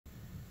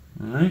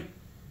Alright,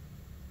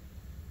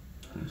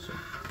 so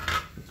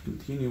let's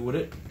continue with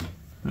it.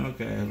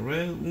 Okay,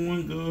 red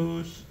one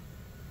goes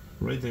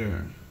right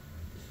there,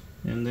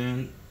 and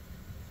then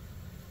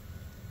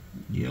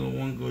yellow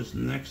one goes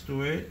next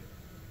to it,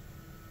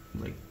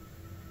 like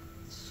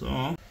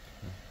so.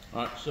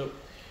 Alright, so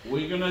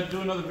we're gonna do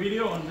another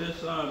video on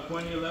this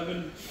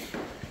 2011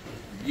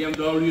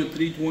 BMW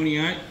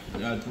 328i.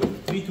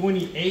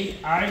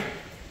 328i.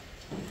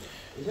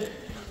 Is it?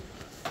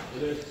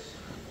 It is.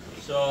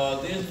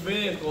 So this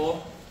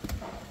vehicle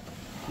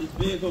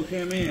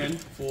came in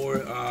for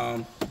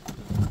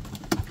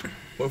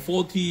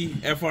faulty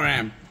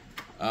FRM.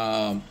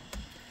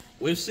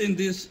 We've seen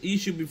this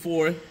issue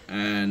before,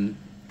 and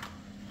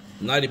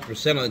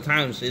 90% of the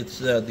times it's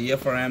the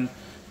FRM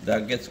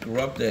that gets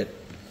corrupted.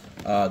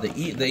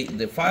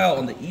 The file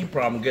on the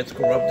EEPROM gets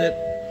corrupted.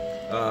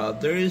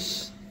 There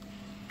is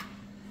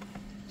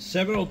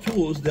several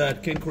tools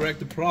that can correct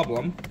the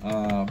problem,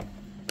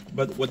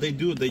 but what they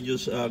do, they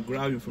just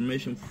grab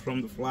information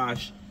from the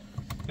flash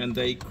and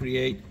they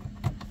create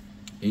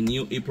a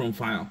new EEPROM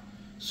file.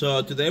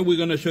 So today we're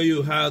going to show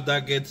you how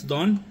that gets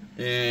done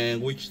and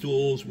which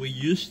tools we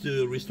use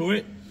to restore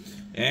it,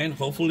 and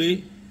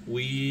hopefully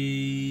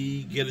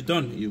we get it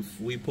done. If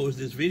we post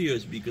this video,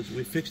 it's because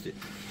we fixed it.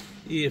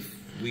 If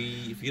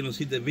you don't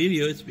see the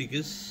video, it's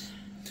because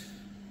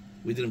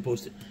we didn't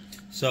post it.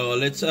 So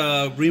let's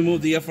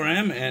remove the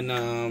FRM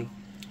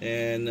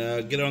and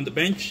get it on the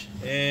bench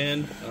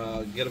and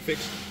get it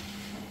fixed.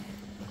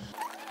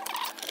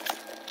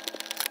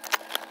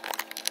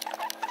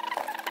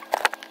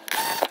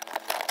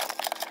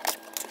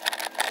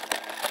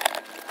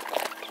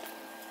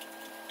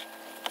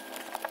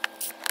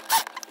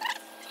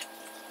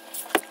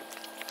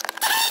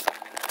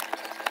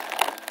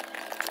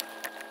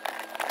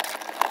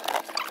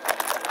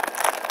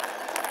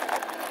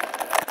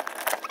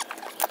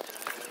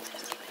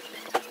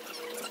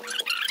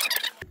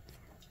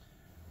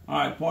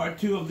 Alright, part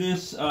 2 of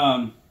this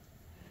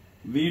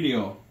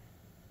video.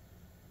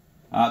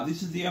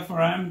 This is the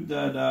FRM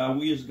that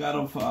we just got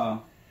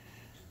out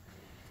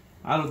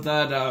of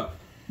that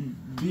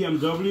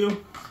BMW.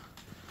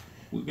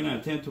 We're gonna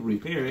attempt to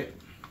repair it.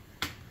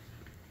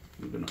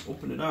 We're gonna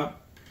open it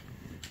up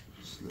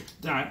just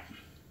like that.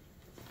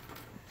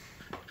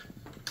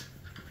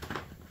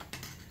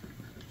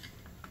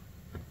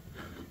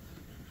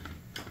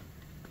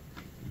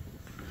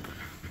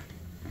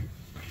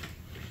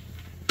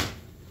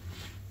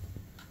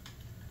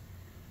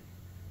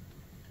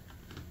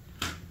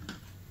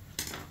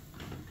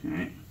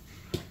 Okay,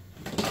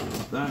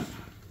 like that,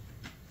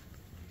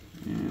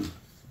 and get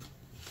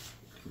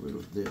rid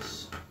of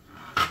this.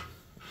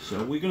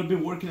 So we're gonna be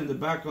working in the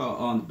back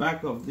on the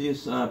back of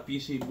this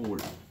PC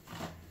board,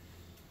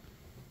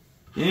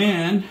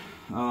 and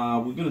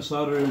we're gonna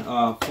solder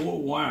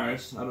 4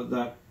 wires out of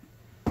that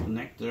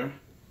connector.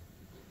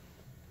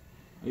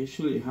 I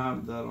usually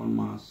have that on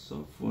my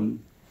cell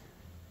phone.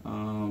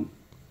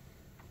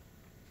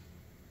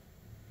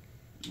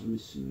 Let me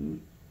see.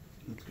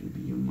 That's gonna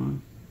be on my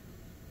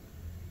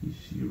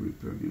ECU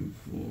repair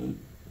info,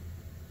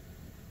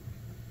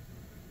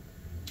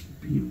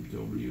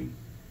 BMW.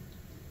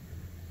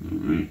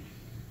 Alright,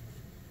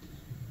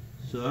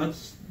 so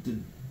that's the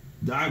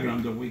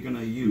diagram that we're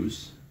gonna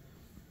use.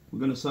 We're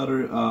gonna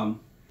solder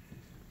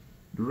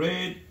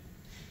red,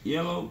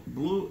 yellow,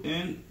 blue,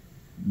 and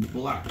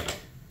black.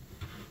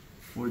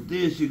 For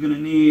this, you're gonna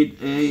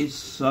need a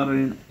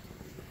soldering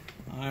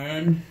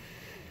iron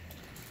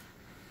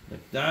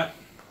like that.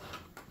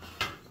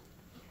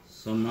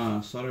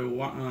 Some soldering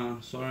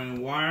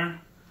wire,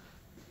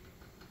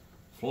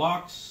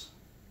 flux,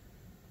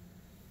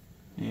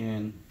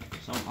 and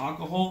some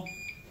alcohol.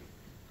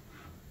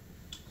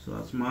 So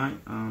that's my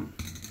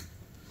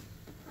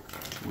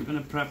we're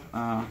gonna prep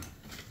the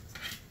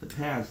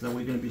pads that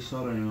we're gonna be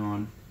soldering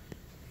on,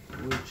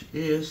 which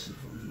is, if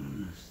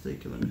I'm not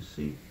mistaken, let me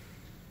see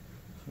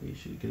if I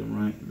usually get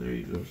them right. There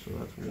you go. So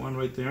that's one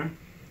right there,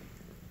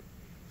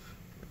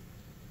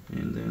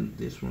 and then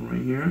this one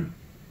right here.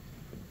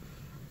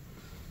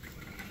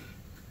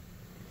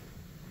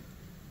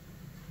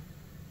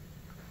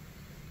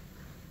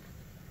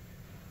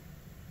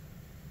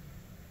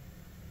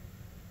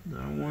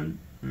 That one,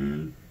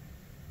 and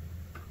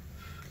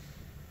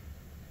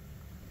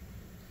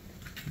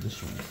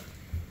this one.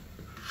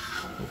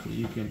 Hopefully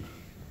you can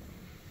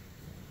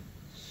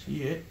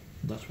see it.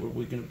 That's where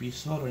we're going to be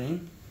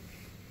soldering.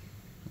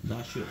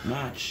 That should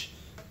match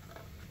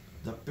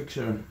that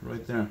picture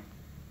right there.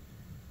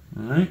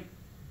 Alright,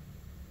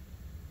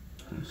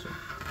 so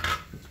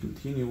let's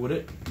continue with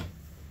it.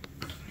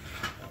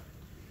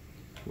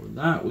 For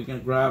that, we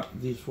can grab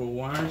these 4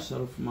 wires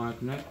out of my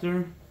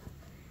connector.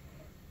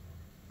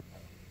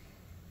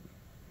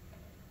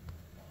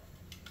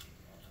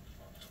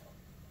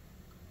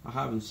 I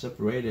haven't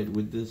separated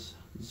with this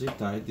zip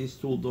tie. This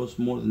tool does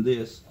more than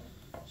this,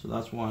 so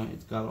that's why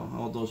it's got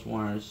all those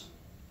wires.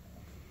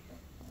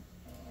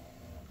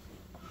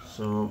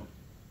 So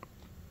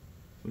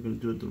we're gonna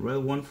do the red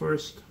one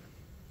first.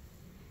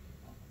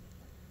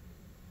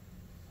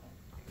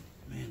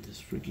 Man,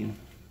 this freaking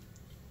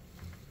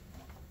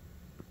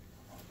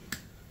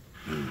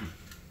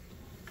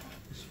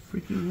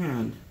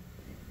hand.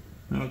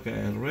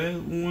 Okay,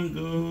 red one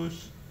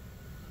goes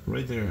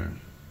right there,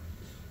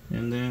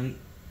 and then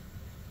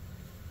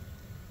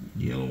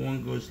yellow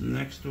one goes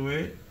next to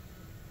it,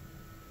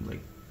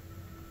 like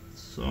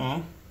so.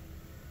 And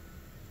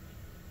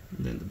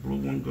then the blue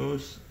one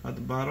goes at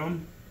the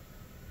bottom,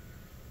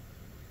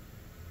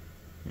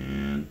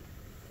 and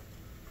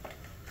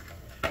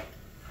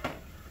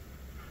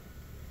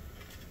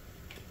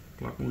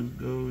black one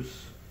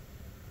goes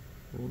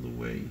all the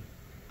way.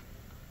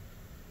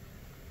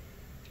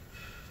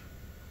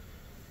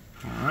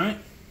 Alright,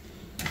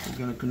 we're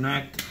gonna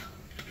connect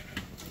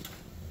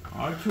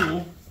our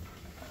tool.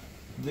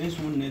 This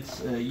one, it's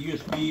a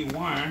USB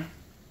wire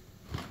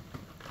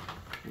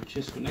which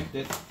is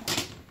connected,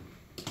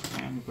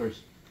 and of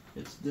course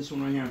it's this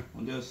one right here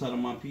on the other side of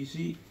my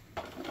PC.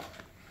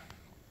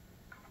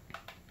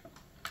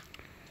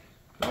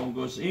 That one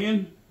goes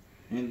in,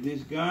 and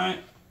this guy,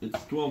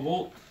 it's 12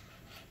 volt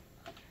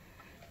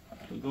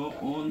to go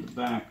on the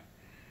back,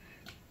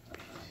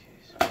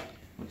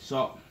 like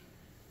so.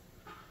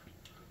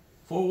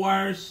 4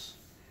 wires,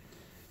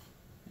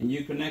 and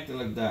you connect it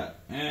like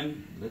that.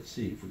 And let's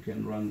see if we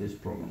can run this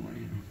program right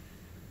here.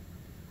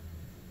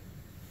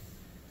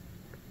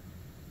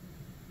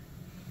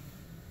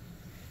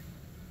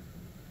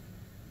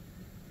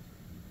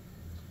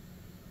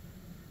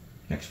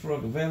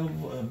 Xprog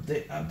available,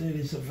 update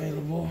is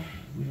available.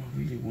 We don't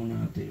really want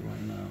to update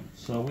right now,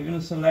 so we're gonna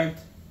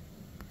select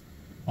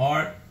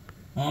our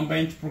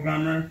on-bench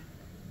programmer,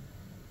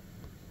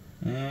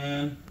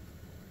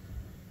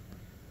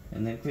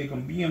 and then click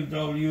on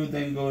BMW,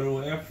 then go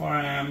to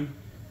FRM,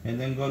 and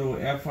then go to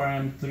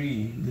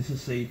FRM3. This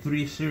is a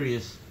 3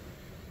 series.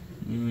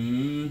 Let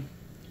me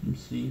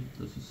see,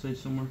 does it say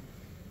somewhere?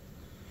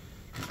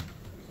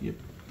 Yep.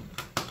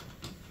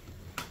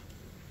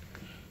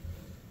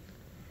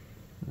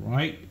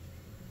 Right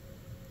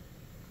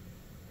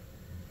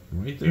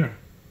there,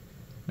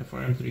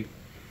 FRM3.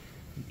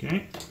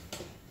 Okay,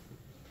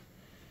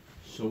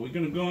 so we're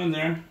gonna go in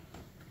there.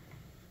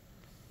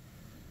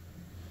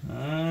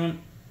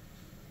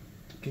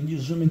 Can you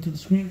zoom into the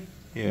screen?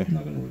 Yeah. I'm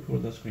not going to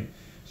record that screen.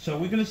 So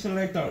we're going to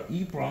select our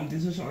EEPROM.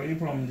 This is our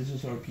EEPROM, and this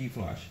is our P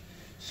flash.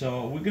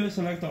 So we're going to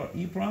select our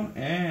EEPROM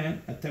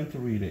and attempt to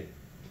read it.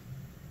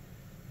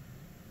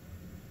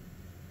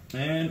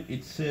 And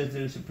it says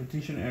there's a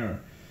partition error.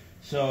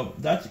 So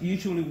that's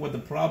usually what the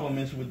problem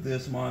is with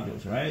these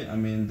modules, right? I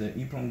mean, the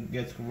EEPROM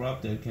gets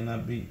corrupted, it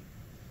cannot be,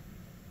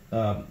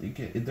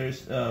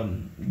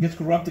 it gets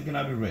corrupted,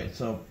 cannot be read.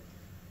 So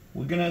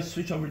we're going to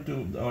switch over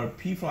to our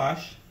P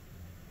flash,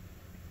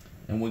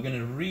 and we're going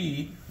to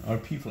read our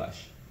P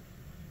flash,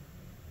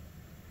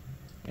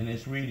 and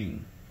it's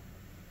reading.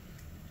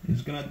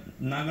 It's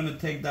not gonna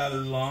take that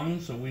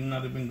long, so we're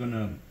not even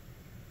gonna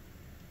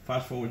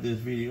fast forward this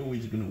video. We're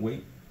just gonna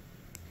wait.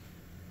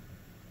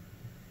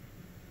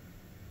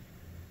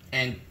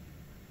 And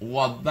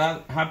while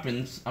that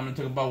happens, I'm gonna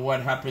talk about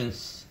what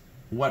happens,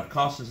 what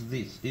causes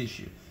this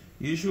issue.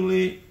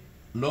 Usually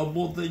low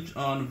voltage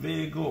on a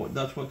vehicle,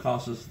 that's what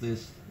causes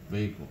this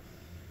vehicle.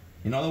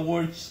 In other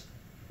words,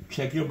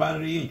 check your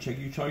battery and check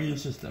your charging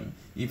system.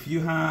 If you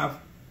have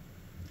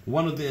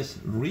one of these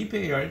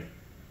repaired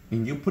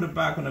and you put it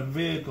back on a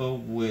vehicle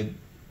with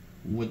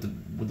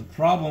the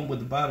problem with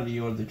the battery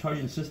or the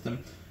charging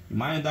system, you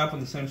might end up in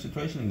the same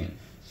situation again.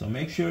 So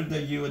make sure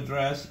that you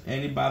address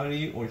any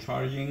battery or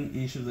charging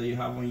issues that you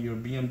have on your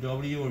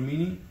BMW or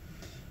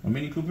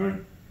Mini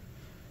Cooper,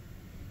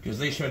 because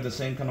they share the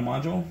same kind of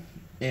module.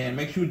 And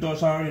make sure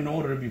those are in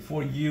order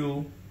before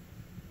you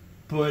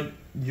put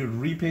your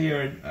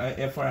repaired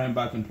FRM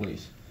back in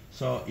place.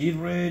 So it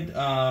read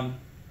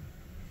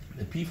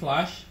the P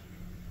flash.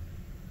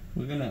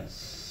 We're gonna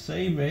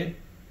save it.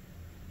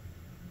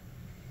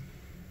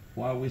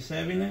 Why are we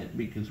saving it?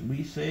 Because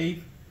we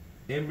save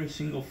every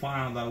single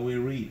file that we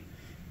read.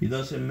 It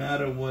doesn't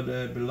matter what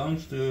it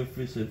belongs to, if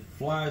it's a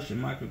flash, a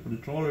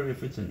microcontroller,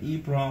 if it's an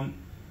EEPROM,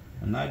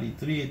 a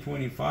 93, a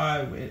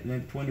 25,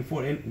 and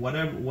 24, and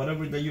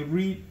whatever that you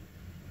read,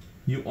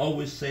 you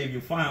always save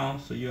your file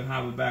so you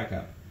have a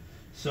backup.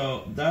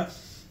 So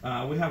that's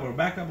we have our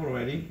backup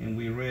already, and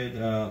we read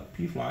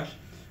P flash.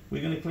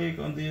 We're gonna click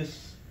on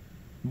this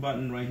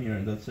button right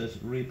here that says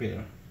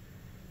repair,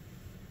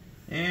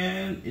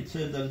 and it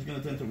says that it's gonna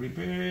attempt to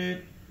repair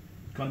it.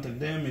 Contact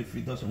them if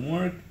it doesn't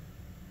work.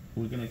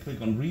 We're gonna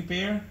click on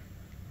repair.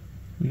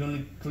 We're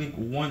gonna click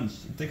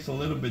once. It takes a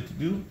little bit to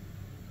do.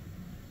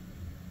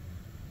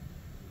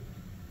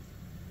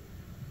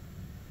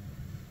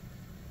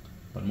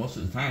 But most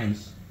of the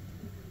times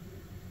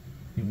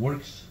it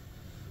works.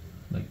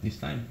 Like this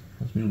time,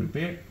 it's been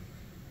repaired.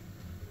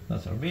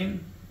 That's our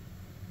bin.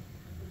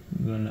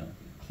 We're gonna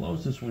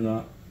close this one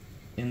up,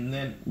 and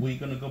then we're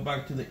gonna go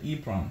back to the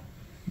EEPROM.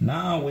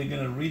 Now we're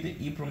gonna read the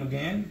EEPROM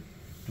again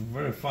to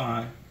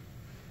verify.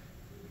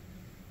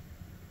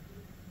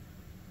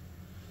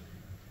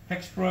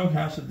 Xprog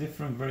has a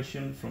different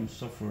version from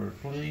software.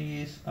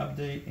 Please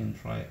update and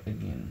try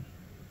again.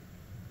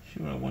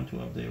 sure I want to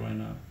update right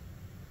now.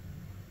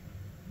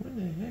 Where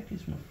the heck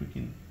is my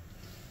freaking...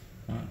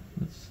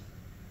 let's...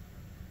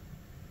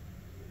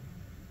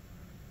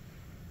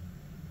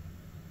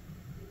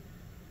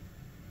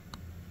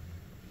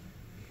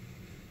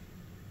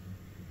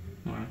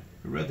 Alright,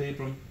 read the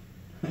apron.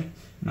 And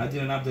I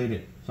didn't update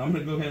it. So I'm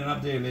gonna go ahead and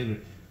update it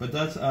later. But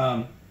that's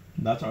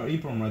our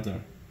apron right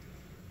there.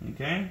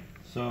 Okay?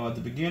 So at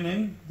the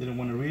beginning, didn't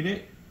want to read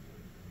it.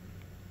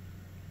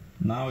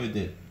 Now it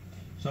did.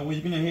 So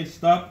we're gonna hit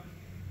stop.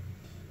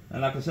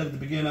 And like I said at the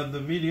beginning of the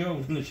video, I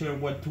was gonna share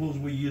what tools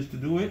we use to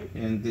do it.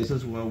 And this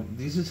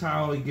is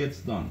how it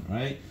gets done,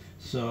 right?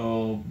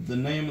 So the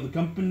name of the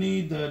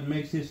company that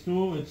makes this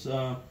tool, it's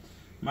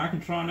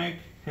Mechatronic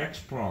Hex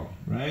Pro,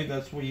 right?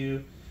 That's where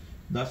you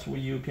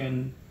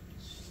can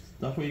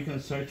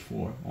search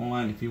for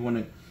online if you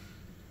want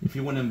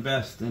to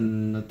invest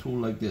in a tool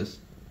like this.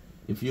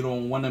 If you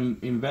don't want to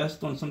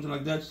invest on something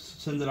like that,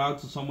 send it out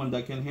to someone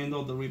that can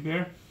handle the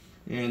repair,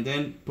 and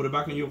then put it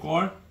back in your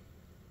car.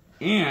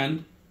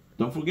 And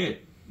don't forget,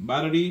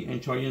 battery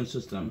and charging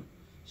system.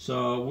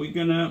 So we're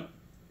gonna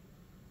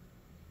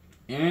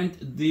end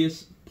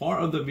this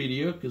part of the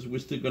video because we're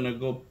still gonna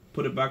go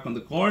put it back on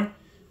the car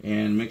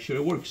and make sure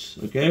it works.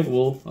 Okay,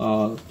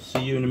 we'll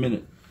see you in a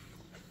minute.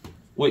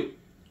 Wait,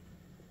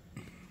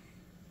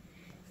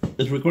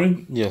 it's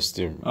recording? Yes,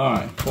 dear. All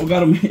right,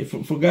 forgot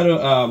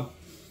to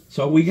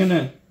so we're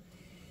gonna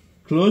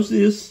close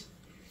this.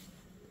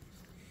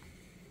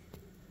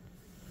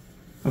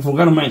 I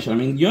forgot to mention, I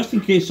mean, just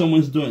in case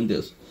someone's doing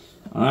this,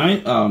 all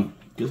right,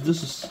 because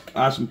this is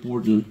as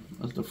important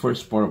as the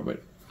first part of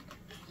it.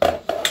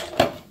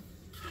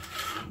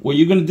 Well,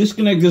 you're gonna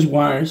disconnect these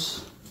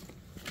wires.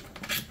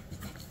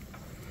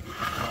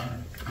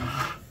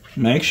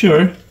 Make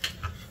sure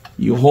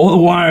you hold the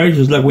wire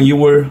just like when you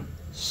were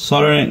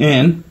soldering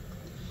in.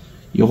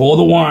 You hold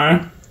the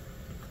wire.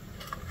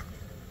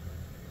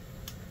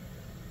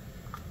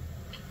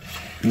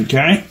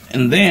 Okay,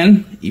 and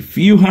then if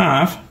you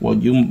have, well,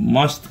 you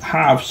must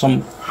have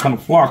some kind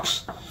of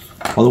flux,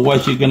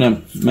 otherwise you're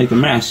gonna make a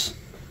mess.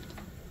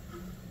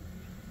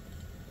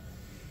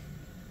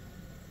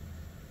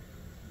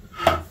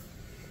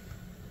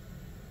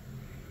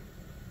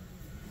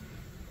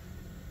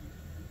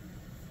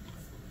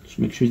 Just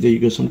make sure that you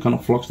get some kind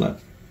of flux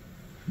that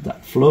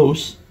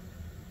flows,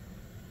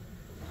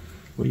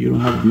 but you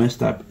don't have a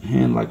messed up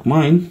hand like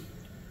mine.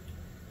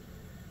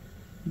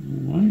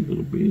 All right, a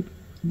little bit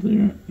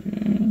there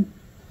and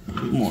a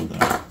bit more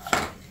there.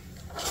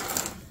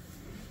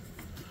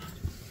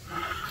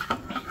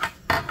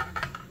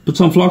 Put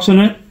some flux in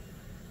it.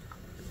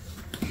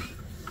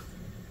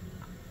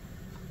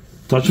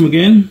 Touch them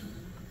again.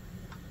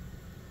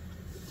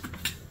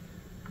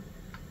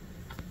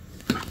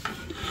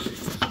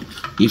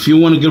 If you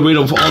want to get rid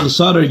of all the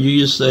solder, you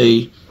use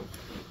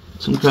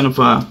some kind of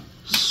a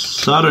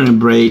soldering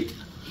braid,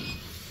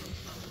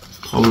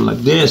 probably like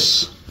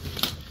this.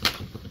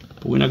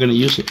 But we're not going to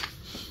use it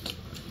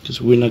because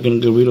we're not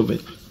going to get rid of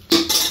it.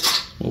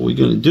 What we're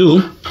going to do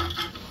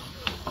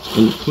is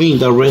going to clean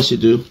that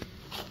residue.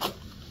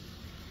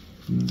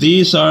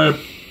 These are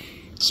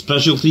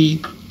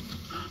specialty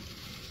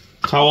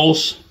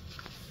towels.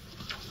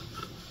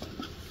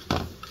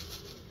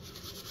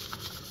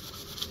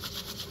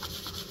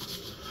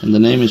 And the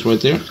name is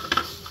right there.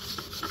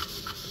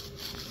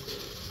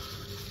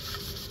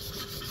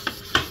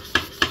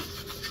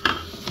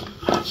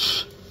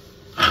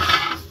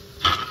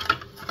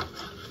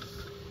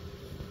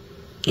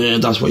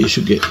 And that's what you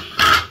should get.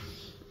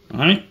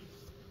 Alright,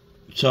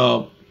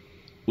 so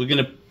we're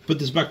gonna put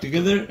this back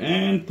together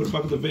and put it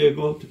back in the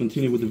vehicle to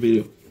continue with the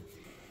video.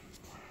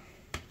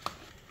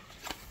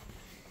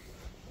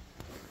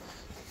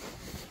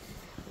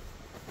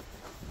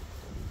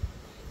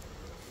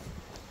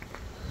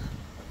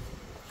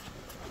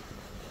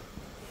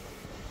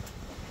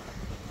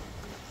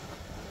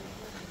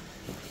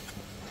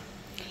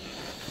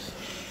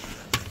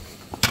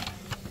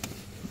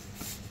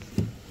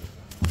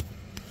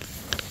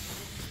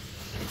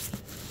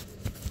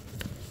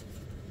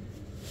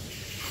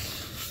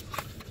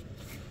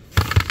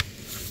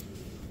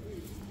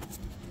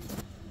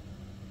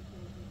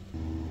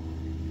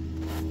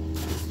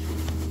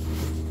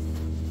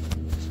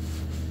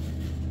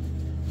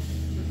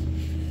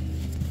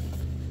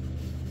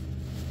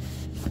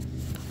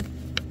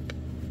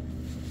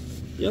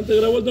 ¿Ya te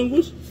grabó el Don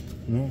Gus?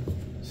 No.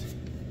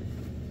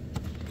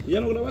 ¿Ya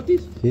no grabaste?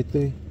 Sí,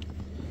 estoy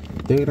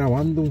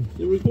grabando.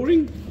 ¿You're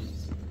recording?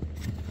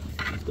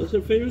 ¿Estás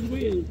hacer favors,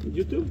 güey, en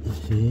YouTube?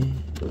 Sí.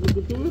 ¿Estás en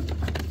YouTube?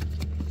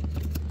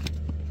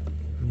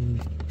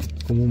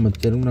 Cómo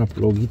meter una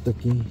pluguita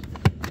aquí.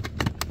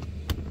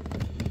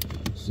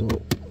 So,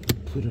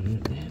 put it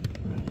right here.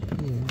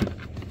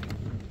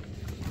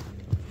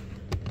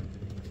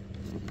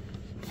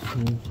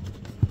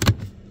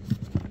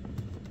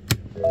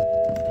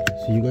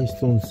 So you guys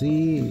don't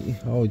see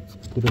how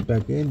it's put it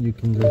back in, you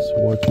can just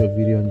watch a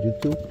video on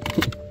YouTube.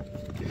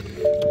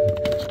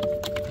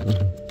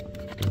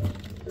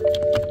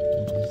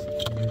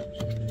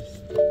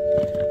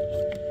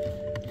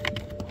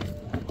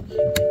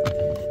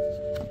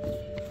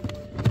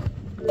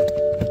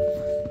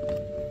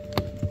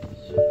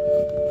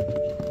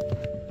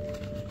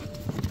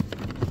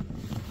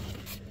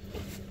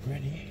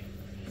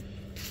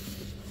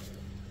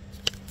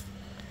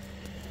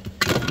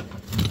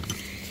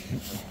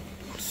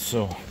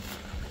 So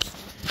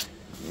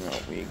now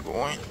we're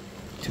going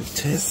to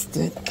test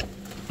it.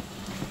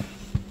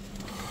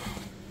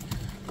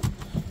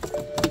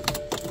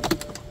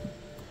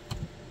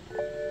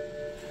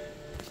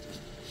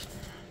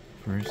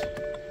 First,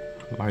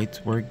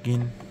 lights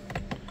working.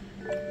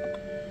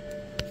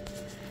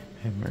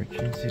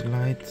 Emergency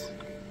lights.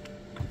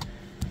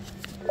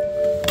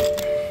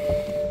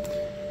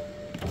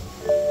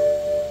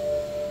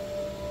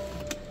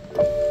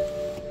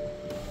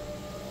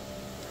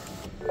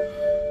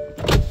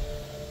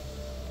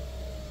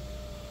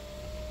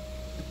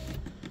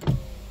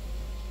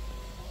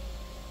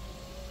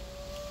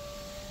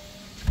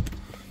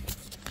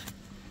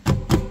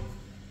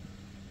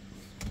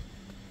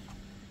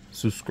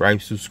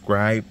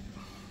 Subscribe.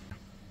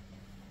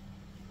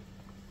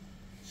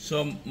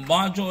 So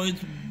module is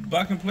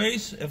back in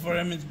place,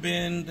 FRM has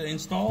been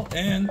installed,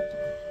 and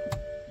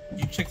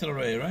you checked it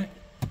already, right?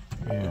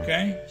 Yeah.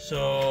 Okay,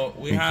 so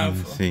we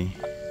have see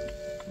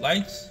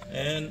lights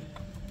and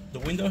the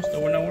windows that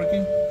were not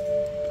working.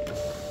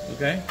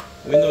 Okay,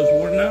 windows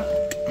work now.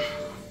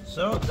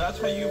 So that's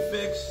how you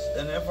fix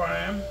an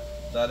FRM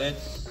that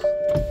it's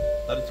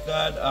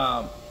got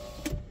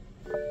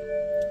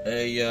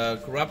a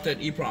corrupted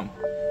EEPROM.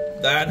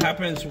 That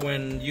happens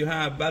when you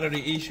have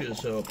battery issues.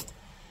 So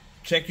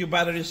check your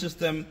battery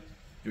system,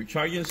 your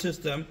charging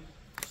system,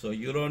 so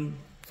you don't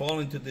fall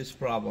into this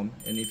problem.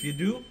 And if you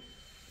do,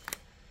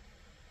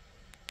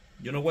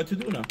 you know what to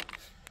do now.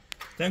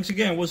 Thanks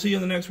again. We'll see you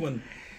in the next one.